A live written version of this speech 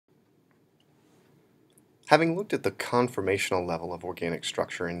Having looked at the conformational level of organic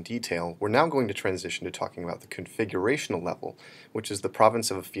structure in detail, we're now going to transition to talking about the configurational level, which is the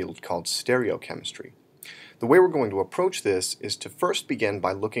province of a field called stereochemistry. The way we're going to approach this is to first begin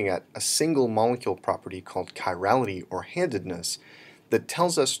by looking at a single molecule property called chirality or handedness that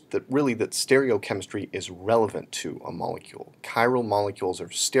tells us that stereochemistry is relevant to a molecule. Chiral molecules are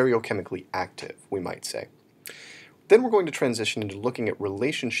stereochemically active, we might say. Then we're going to transition into looking at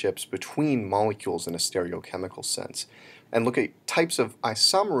relationships between molecules in a stereochemical sense, and look at types of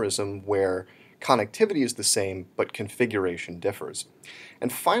isomerism where connectivity is the same but configuration differs.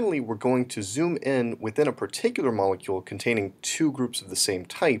 And finally, we're going to zoom in within a particular molecule containing two groups of the same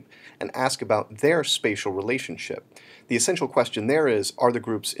type and ask about their spatial relationship. The essential question there is, are the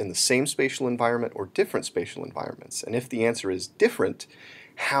groups in the same spatial environment or different spatial environments? And if the answer is different,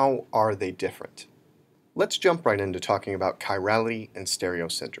 how are they different? Let's jump right into talking about chirality and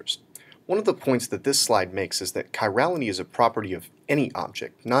stereocenters. One of the points that this slide makes is that chirality is a property of any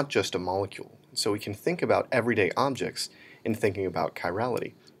object, not just a molecule. So we can think about everyday objects in thinking about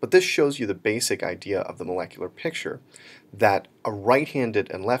chirality. But this shows you the basic idea of the molecular picture, that a right-handed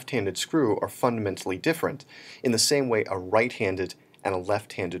and left-handed screw are fundamentally different, in the same way a right-handed and a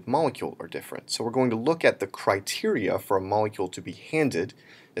left-handed molecule are different. So we're going to look at the criteria for a molecule to be handed,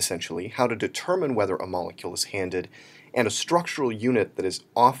 essentially, how to determine whether a molecule is handed, and a structural unit that is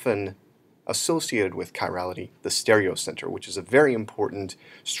often associated with chirality, the stereocenter, which is a very important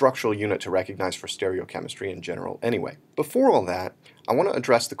structural unit to recognize for stereochemistry in general anyway. Before all that, I want to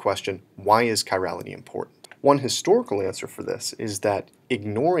address the question, why is chirality important? One historical answer for this is that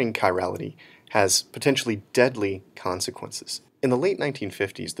ignoring chirality has potentially deadly consequences. In the late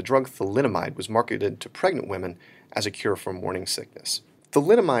 1950s, the drug thalidomide was marketed to pregnant women as a cure for morning sickness.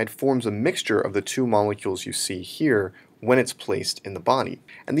 Thalidomide forms a mixture of the two molecules you see here when it's placed in the body.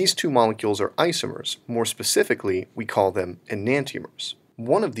 And these two molecules are isomers. More specifically, we call them enantiomers.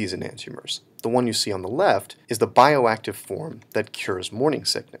 One of these enantiomers, the one you see on the left, is the bioactive form that cures morning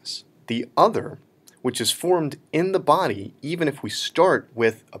sickness. The other, which is formed in the body even if we start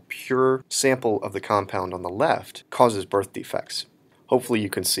with a pure sample of the compound on the left, causes birth defects. Hopefully you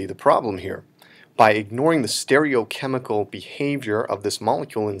can see the problem here. By ignoring the stereochemical behavior of this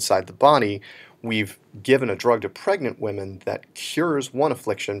molecule inside the body, we've given a drug to pregnant women that cures one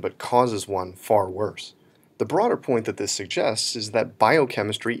affliction but causes one far worse. The broader point that this suggests is that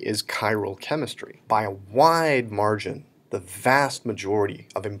biochemistry is chiral chemistry. By a wide margin, the vast majority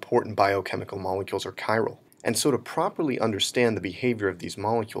of important biochemical molecules are chiral. And so to properly understand the behavior of these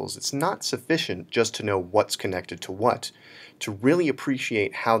molecules, it's not sufficient just to know what's connected to what. To really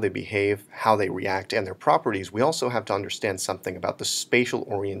appreciate how they behave, how they react, and their properties, we also have to understand something about the spatial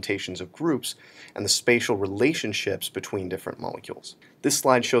orientations of groups and the spatial relationships between different molecules. This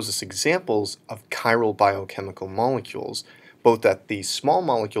slide shows us examples of chiral biochemical molecules, both at the small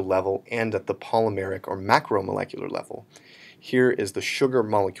molecule level and at the polymeric or macromolecular level. Here is the sugar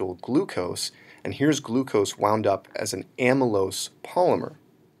molecule glucose, and here's glucose wound up as an amylose polymer.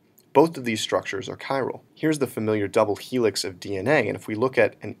 Both of these structures are chiral. Here's the familiar double helix of DNA, and if we look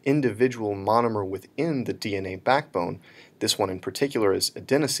at an individual monomer within the DNA backbone, this one in particular is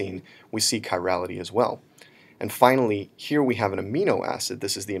adenosine, we see chirality as well. And finally, here we have an amino acid.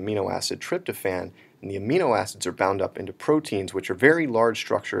 This is the amino acid tryptophan, and the amino acids are bound up into proteins, which are very large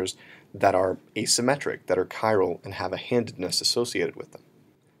structures that are asymmetric, that are chiral, and have a handedness associated with them.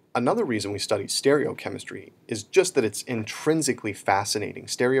 Another reason we study stereochemistry is just that it's intrinsically fascinating.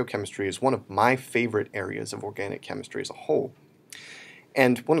 Stereochemistry is one of my favorite areas of organic chemistry as a whole.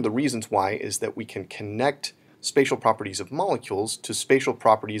 And one of the reasons why is that we can connect spatial properties of molecules to spatial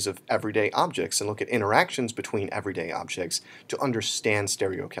properties of everyday objects and look at interactions between everyday objects to understand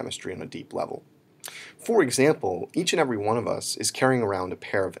stereochemistry on a deep level. For example, each and every one of us is carrying around a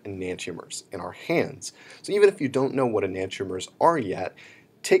pair of enantiomers in our hands. So even if you don't know what enantiomers are yet,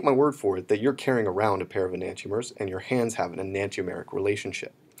 take my word for it that you're carrying around a pair of enantiomers and your hands have an enantiomeric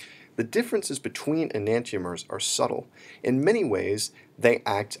relationship. The differences between enantiomers are subtle. In many ways, they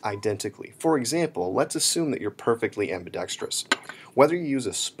act identically. For example, let's assume that you're perfectly ambidextrous. Whether you use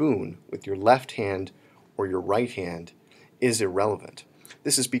a spoon with your left hand or your right hand is irrelevant.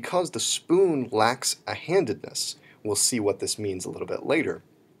 This is because the spoon lacks a handedness. We'll see what this means a little bit later.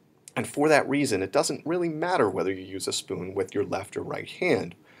 And for that reason, it doesn't really matter whether you use a spoon with your left or right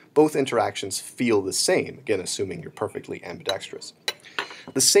hand. Both interactions feel the same, again assuming you're perfectly ambidextrous.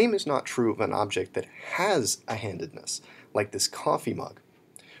 The same is not true of an object that has a handedness, like this coffee mug.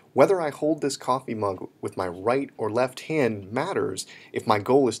 Whether I hold this coffee mug with my right or left hand matters if my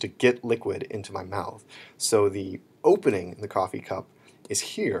goal is to get liquid into my mouth. So the opening in the coffee cup is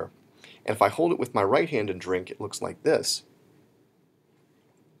here, And if I hold it with my right hand and drink, it looks like this.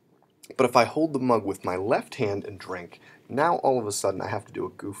 But if I hold the mug with my left hand and drink, now all of a sudden I have to do a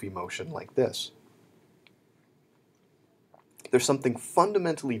goofy motion like this. There's something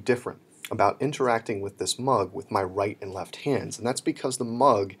fundamentally different about interacting with this mug with my right and left hands, and that's because the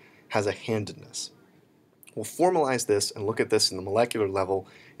mug has a handedness. We'll formalize this and look at this in the molecular level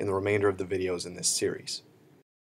in the remainder of the videos in this series.